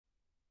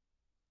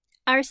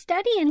Our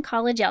study in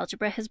college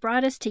algebra has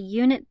brought us to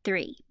Unit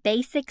 3,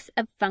 Basics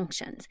of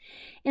Functions.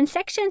 In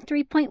Section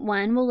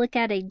 3.1, we'll look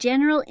at a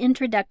general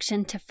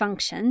introduction to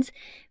functions,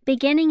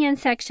 beginning in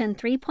Section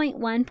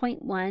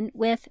 3.1.1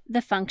 with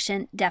the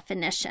function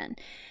definition.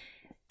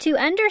 To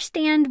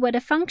understand what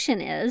a function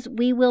is,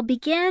 we will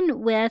begin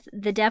with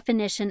the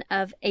definition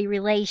of a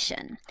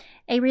relation.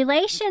 A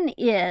relation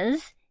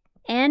is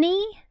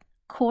any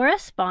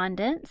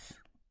correspondence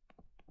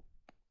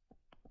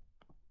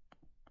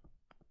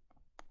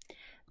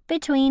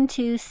between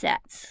two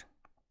sets.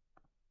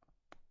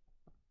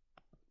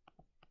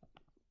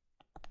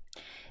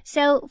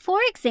 So, for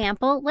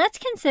example, let's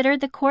consider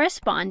the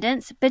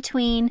correspondence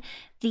between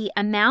the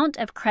amount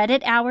of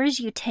credit hours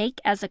you take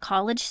as a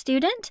college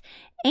student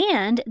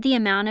and the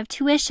amount of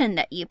tuition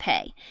that you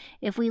pay.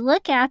 If we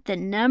look at the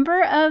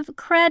number of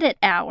credit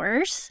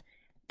hours,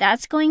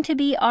 that's going to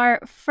be our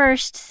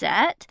first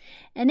set,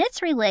 and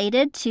it's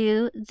related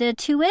to the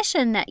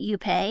tuition that you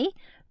pay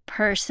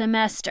per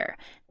semester.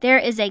 There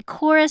is a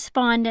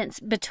correspondence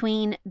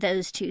between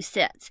those two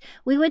sets.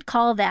 We would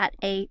call that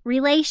a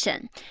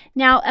relation.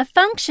 Now, a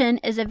function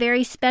is a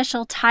very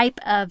special type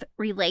of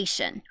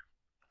relation.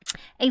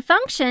 A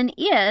function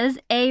is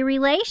a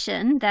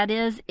relation, that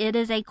is, it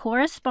is a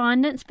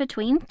correspondence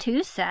between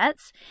two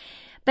sets,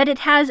 but it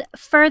has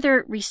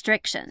further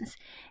restrictions.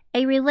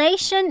 A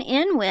relation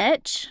in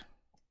which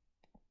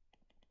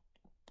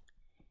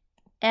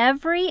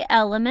every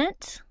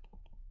element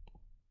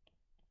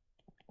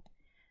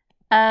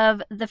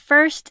of the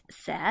first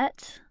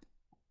set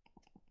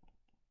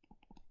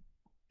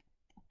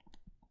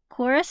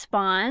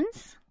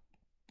corresponds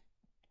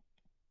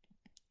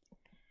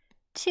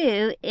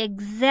to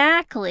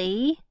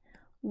exactly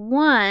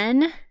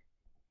one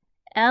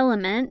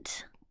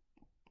element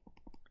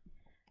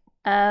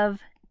of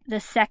the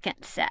second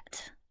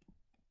set.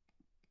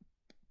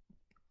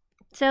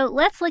 So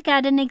let's look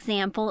at an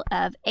example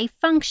of a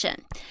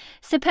function.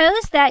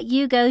 Suppose that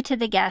you go to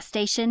the gas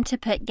station to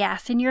put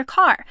gas in your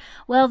car.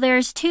 Well,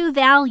 there's two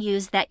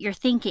values that you're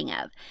thinking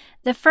of.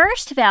 The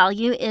first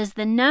value is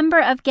the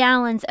number of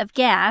gallons of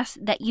gas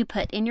that you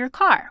put in your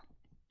car.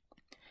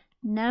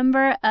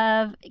 Number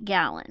of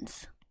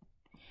gallons.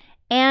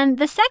 And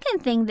the second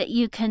thing that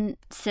you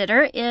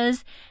consider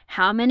is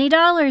how many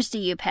dollars do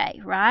you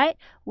pay, right?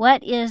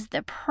 What is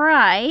the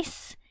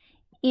price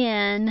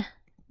in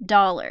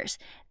dollars?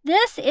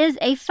 This is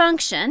a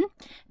function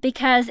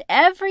because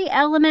every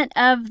element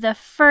of the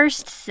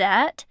first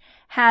set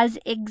has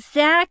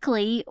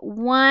exactly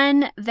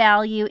one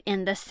value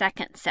in the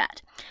second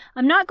set.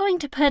 I'm not going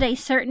to put a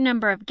certain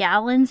number of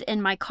gallons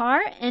in my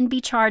car and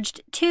be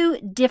charged two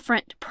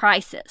different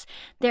prices.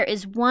 There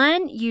is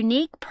one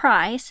unique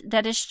price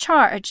that is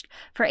charged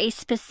for a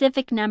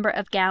specific number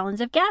of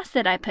gallons of gas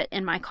that I put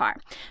in my car.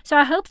 So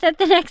I hope that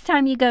the next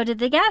time you go to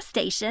the gas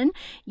station,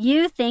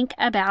 you think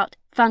about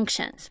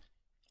functions.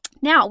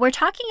 Now, we're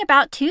talking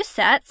about two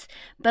sets.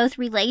 Both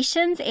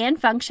relations and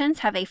functions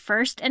have a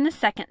first and a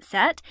second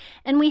set,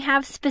 and we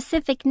have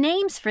specific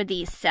names for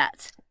these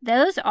sets.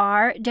 Those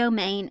are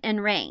domain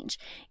and range.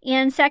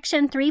 In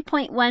section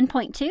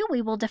 3.1.2,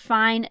 we will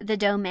define the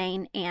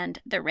domain and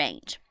the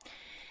range.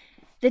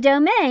 The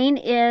domain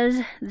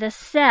is the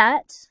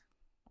set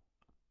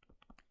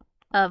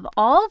of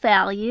all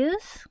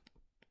values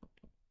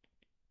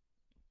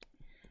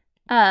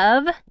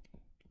of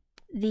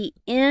the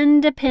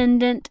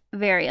independent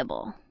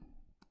variable.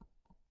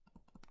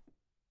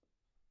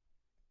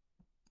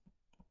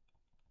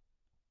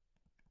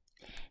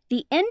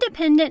 The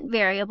independent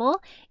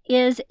variable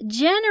is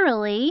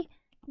generally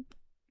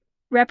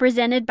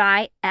represented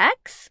by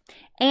x,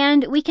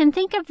 and we can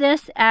think of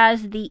this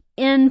as the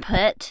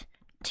input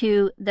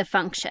to the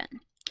function.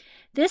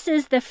 This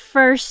is the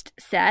first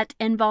set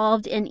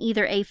involved in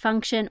either a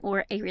function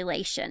or a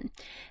relation.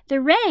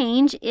 The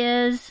range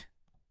is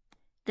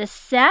the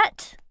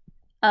set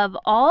of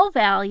all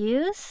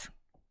values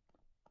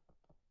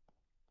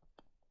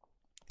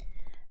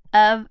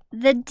of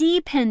the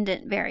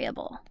dependent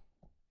variable.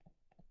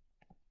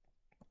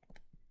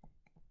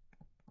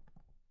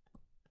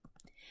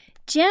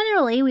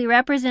 Generally, we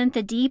represent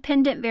the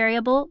dependent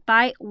variable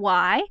by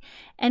y,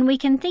 and we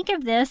can think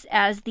of this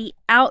as the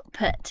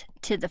output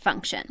to the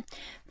function.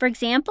 For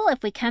example,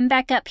 if we come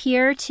back up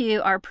here to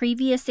our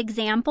previous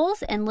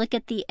examples and look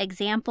at the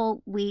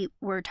example we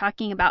were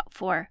talking about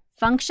for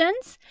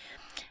functions,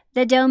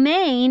 the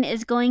domain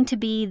is going to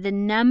be the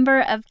number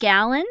of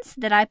gallons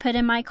that I put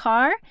in my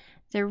car.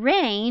 The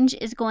range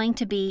is going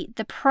to be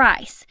the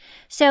price.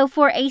 So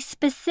for a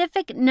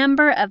specific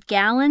number of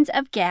gallons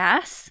of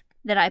gas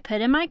that I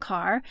put in my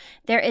car,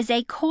 there is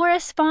a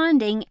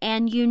corresponding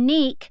and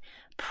unique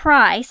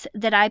price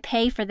that I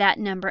pay for that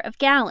number of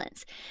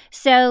gallons.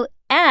 So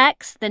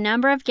X, the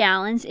number of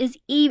gallons, is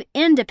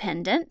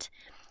independent.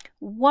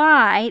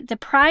 Y, the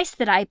price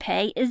that I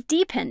pay, is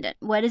dependent.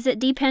 What is it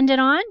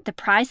dependent on? The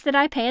price that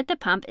I pay at the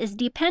pump is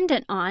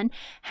dependent on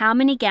how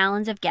many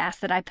gallons of gas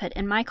that I put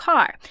in my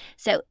car.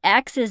 So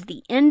X is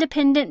the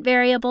independent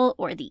variable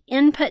or the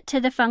input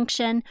to the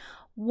function.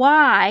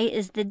 y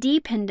is the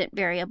dependent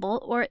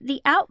variable or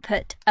the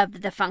output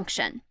of the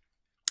function.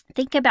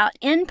 Think about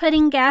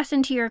inputting gas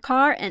into your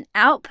car and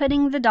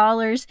outputting the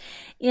dollars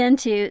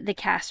into the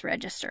cash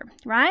register,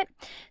 right?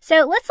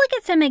 So let's look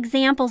at some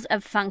examples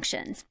of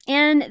functions.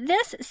 In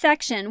this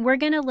section, we're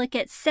going to look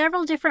at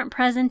several different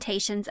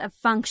presentations of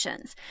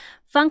functions.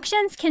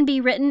 Functions can be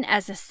written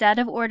as a set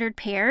of ordered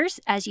pairs,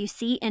 as you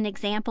see in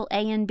example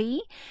A and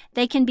B.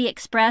 They can be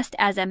expressed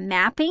as a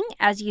mapping,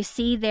 as you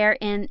see there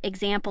in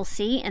example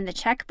C in the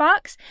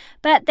checkbox.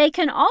 But they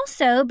can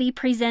also be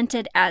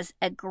presented as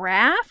a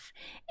graph.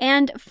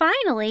 And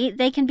finally,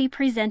 they can be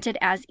presented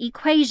as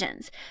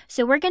equations.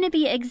 So we're going to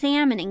be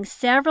examining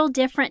several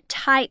different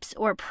types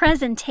or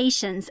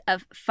presentations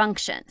of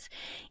functions.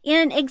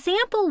 In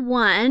example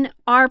 1,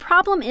 our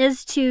problem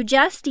is to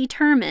just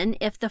determine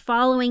if the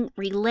following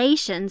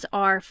relations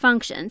are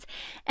functions,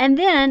 and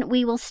then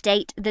we will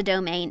state the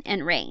domain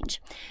and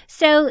range.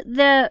 So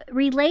the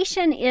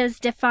relation is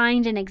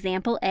defined in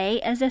example A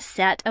as a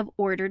set of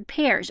ordered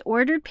pairs.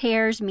 Ordered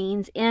pairs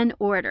means in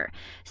order.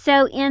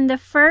 So in the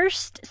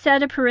first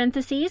set of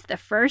parentheses, the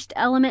first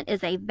element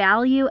is a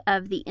value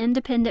of the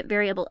independent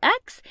variable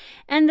x,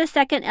 and the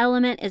second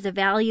element is a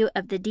value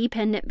of the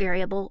dependent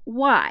variable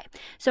y.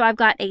 So I've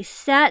got a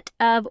set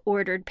of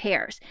ordered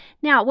pairs.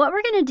 Now, what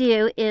we're going to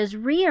do is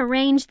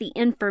rearrange the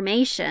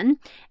information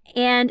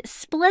and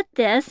split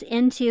this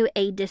into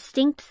a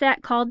distinct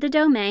set called the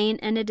domain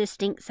and a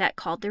distinct set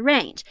called the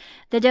range.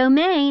 The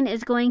domain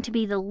is going to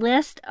be the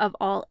list of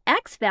all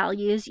x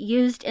values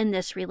used in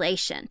this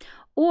relation,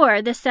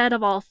 or the set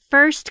of all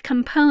first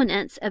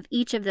components of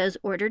each of those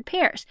ordered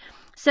pairs.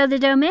 So the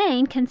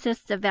domain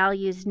consists of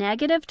values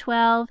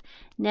 -12,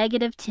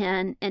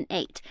 -10, and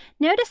 8.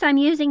 Notice I'm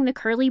using the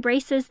curly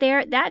braces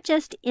there. That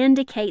just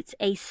indicates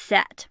a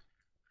set.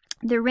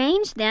 The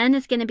range then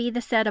is going to be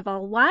the set of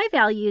all y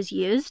values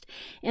used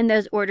in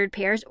those ordered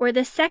pairs, or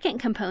the second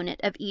component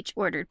of each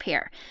ordered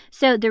pair.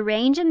 So the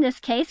range in this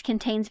case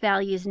contains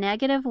values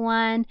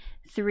 -1,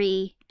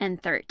 3,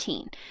 and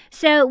 13.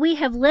 So we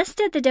have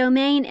listed the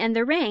domain and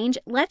the range.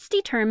 Let's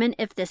determine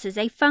if this is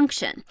a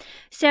function.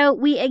 So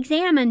we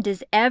examine,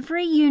 does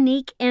every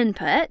unique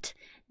input,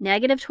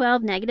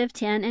 -12,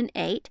 -10, and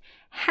 8,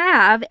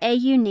 have a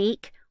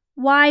unique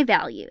y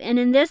value? And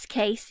in this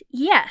case,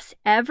 yes,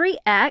 every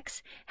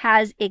x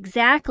has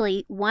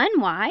exactly one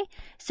y.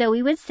 So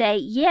we would say,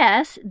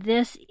 yes,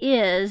 this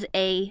is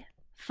a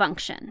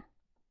function.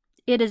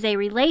 It is a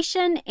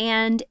relation,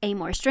 and a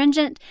more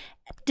stringent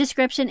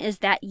description is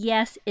that,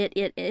 yes, it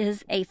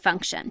is a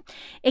function.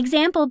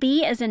 Example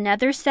B is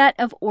another set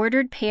of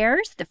ordered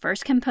pairs. The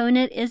first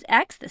component is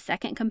x, the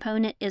second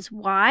component is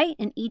y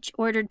in each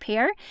ordered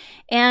pair,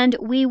 and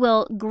we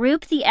will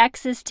group the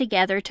x's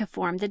together to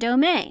form the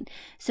domain.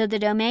 So the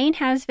domain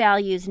has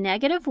values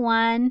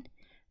 -1,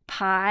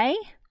 pi,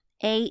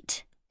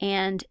 8,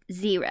 and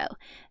 0.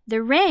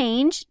 The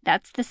range,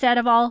 that's the set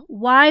of all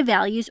y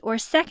values or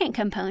second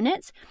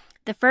components.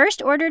 The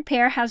first ordered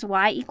pair has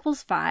y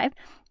equals 5.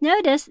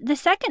 Notice the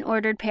second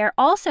ordered pair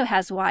also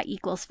has y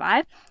equals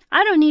 5.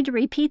 I don't need to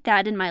repeat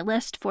that in my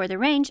list for the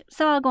range,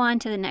 so I'll go on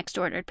to the next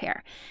ordered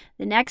pair.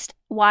 The next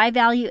y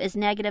value is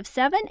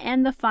 -7,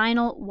 and the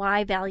final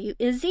y value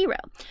is 0.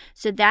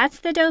 So that's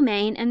the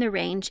domain and the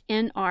range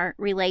in our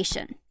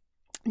relation.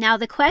 Now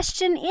the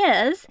question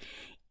is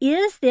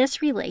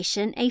this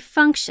relation a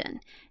function?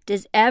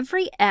 Does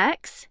every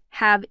x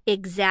have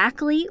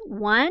exactly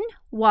one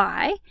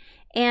y?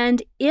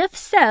 And if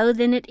so,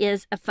 then it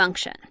is a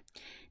function.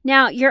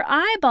 Now, your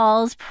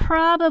eyeballs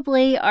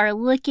probably are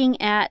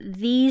looking at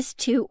these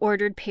two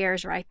ordered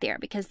pairs right there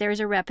because there's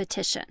a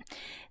repetition.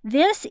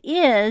 This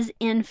is,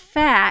 in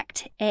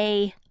fact,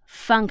 a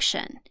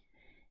function.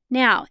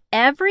 Now,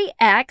 every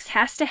x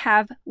has to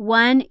have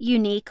one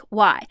unique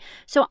y.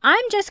 So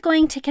I'm just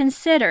going to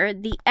consider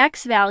the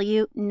x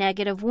value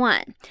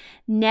 -1.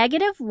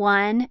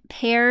 -1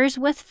 pairs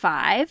with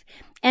 5.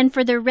 And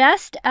for the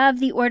rest of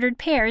the ordered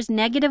pairs,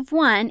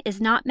 -1 is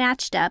not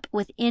matched up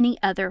with any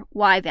other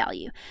y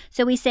value.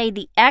 So we say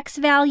the x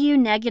value,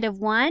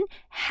 -1,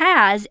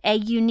 has a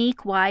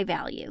unique y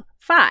value,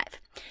 5.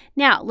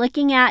 Now,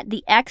 looking at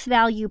the x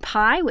value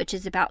pi, which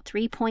is about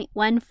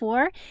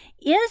 3.14,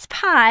 is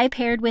pi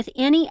paired with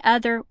any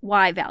other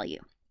y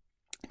value?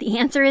 The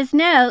answer is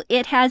no.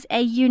 It has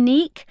a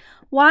unique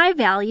y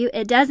value.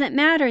 It doesn't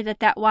matter that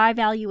that y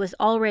value was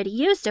already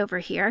used over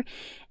here.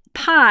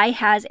 Pi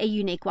has a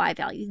unique y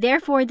value.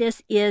 Therefore,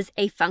 this is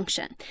a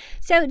function.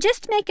 So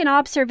just to make an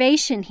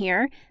observation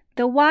here,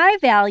 the y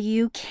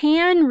value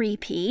can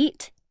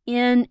repeat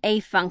in a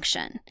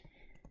function.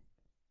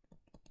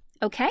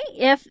 Okay,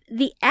 if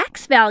the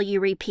x value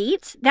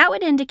repeats, that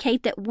would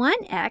indicate that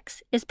one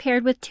x is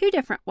paired with two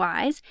different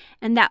y's,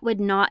 and that would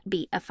not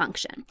be a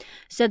function.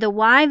 So the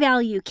y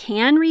value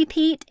can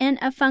repeat in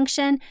a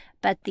function,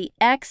 but the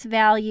x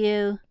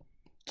value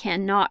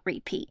cannot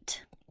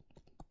repeat.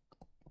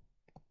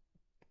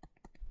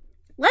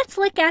 Let's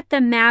look at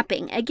the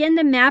mapping. Again,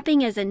 the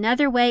mapping is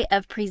another way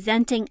of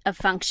presenting a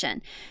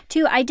function.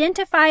 To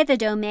identify the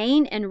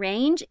domain and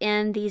range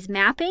in these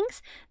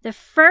mappings, the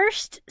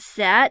first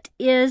set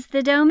is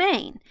the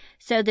domain.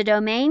 So the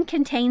domain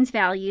contains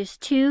values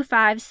 2,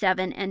 5,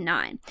 7, and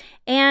 9.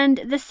 And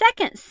the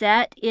second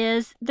set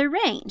is the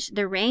range.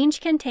 The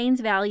range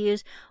contains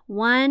values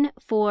 1,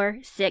 4,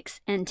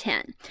 6, and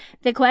 10.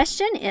 The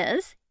question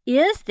is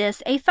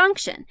this a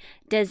function?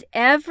 Does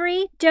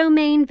every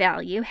domain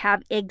value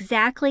have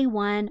exactly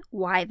one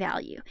y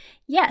value?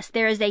 Yes,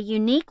 there is a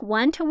unique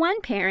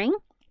one-to-one pairing.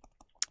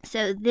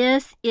 So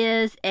this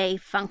is a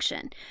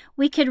function.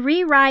 We could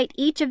rewrite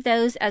each of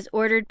those as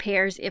ordered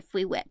pairs if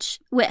we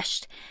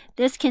wished.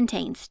 This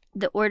contains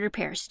the ordered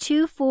pairs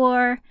 2,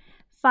 4,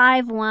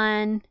 5,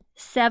 1,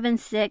 7,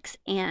 6,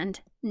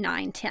 and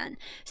 9, 10.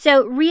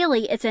 So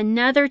really, it's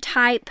another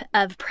type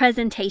of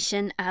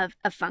presentation of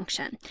a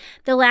function.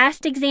 The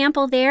last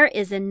example there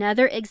is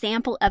another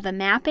example of a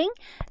mapping.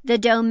 The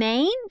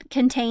domain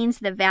contains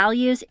the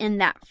values in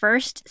that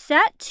first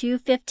set, 2,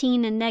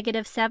 15, and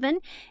 -7,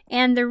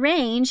 and the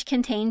range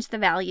contains the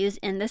values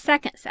in the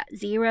second set,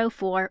 0,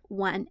 4,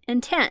 1,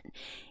 and 10.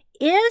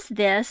 Is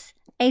this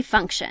a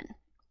function?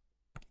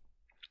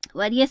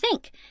 What do you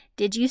think?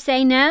 Did you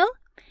say no?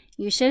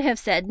 You should have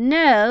said,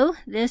 no,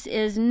 this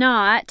is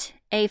not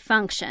a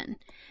function.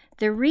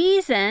 The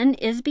reason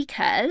is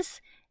because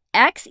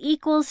x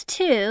equals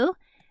 2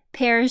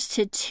 pairs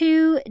to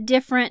two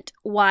different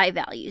y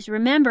values.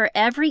 Remember,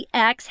 every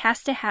x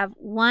has to have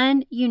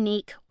one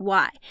unique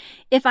y.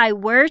 If I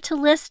were to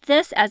list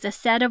this as a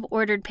set of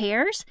ordered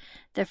pairs,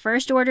 the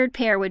first ordered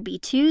pair would be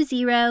 2,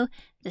 0,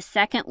 the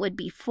second would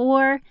be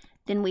 4,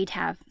 then we'd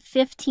have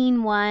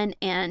 15, 1,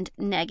 and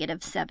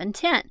 -7,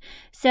 10.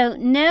 So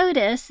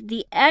notice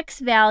the x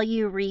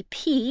value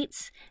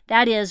repeats.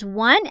 That is,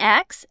 one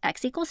x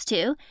equals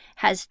 2,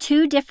 has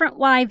two different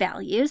y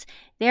values.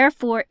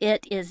 Therefore,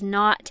 it is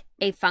not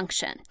a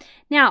function.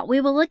 Now,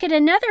 we will look at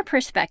another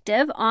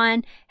perspective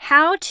on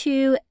how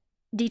to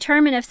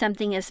determine if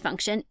something is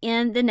function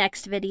in the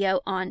next video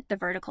on the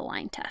vertical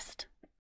line test.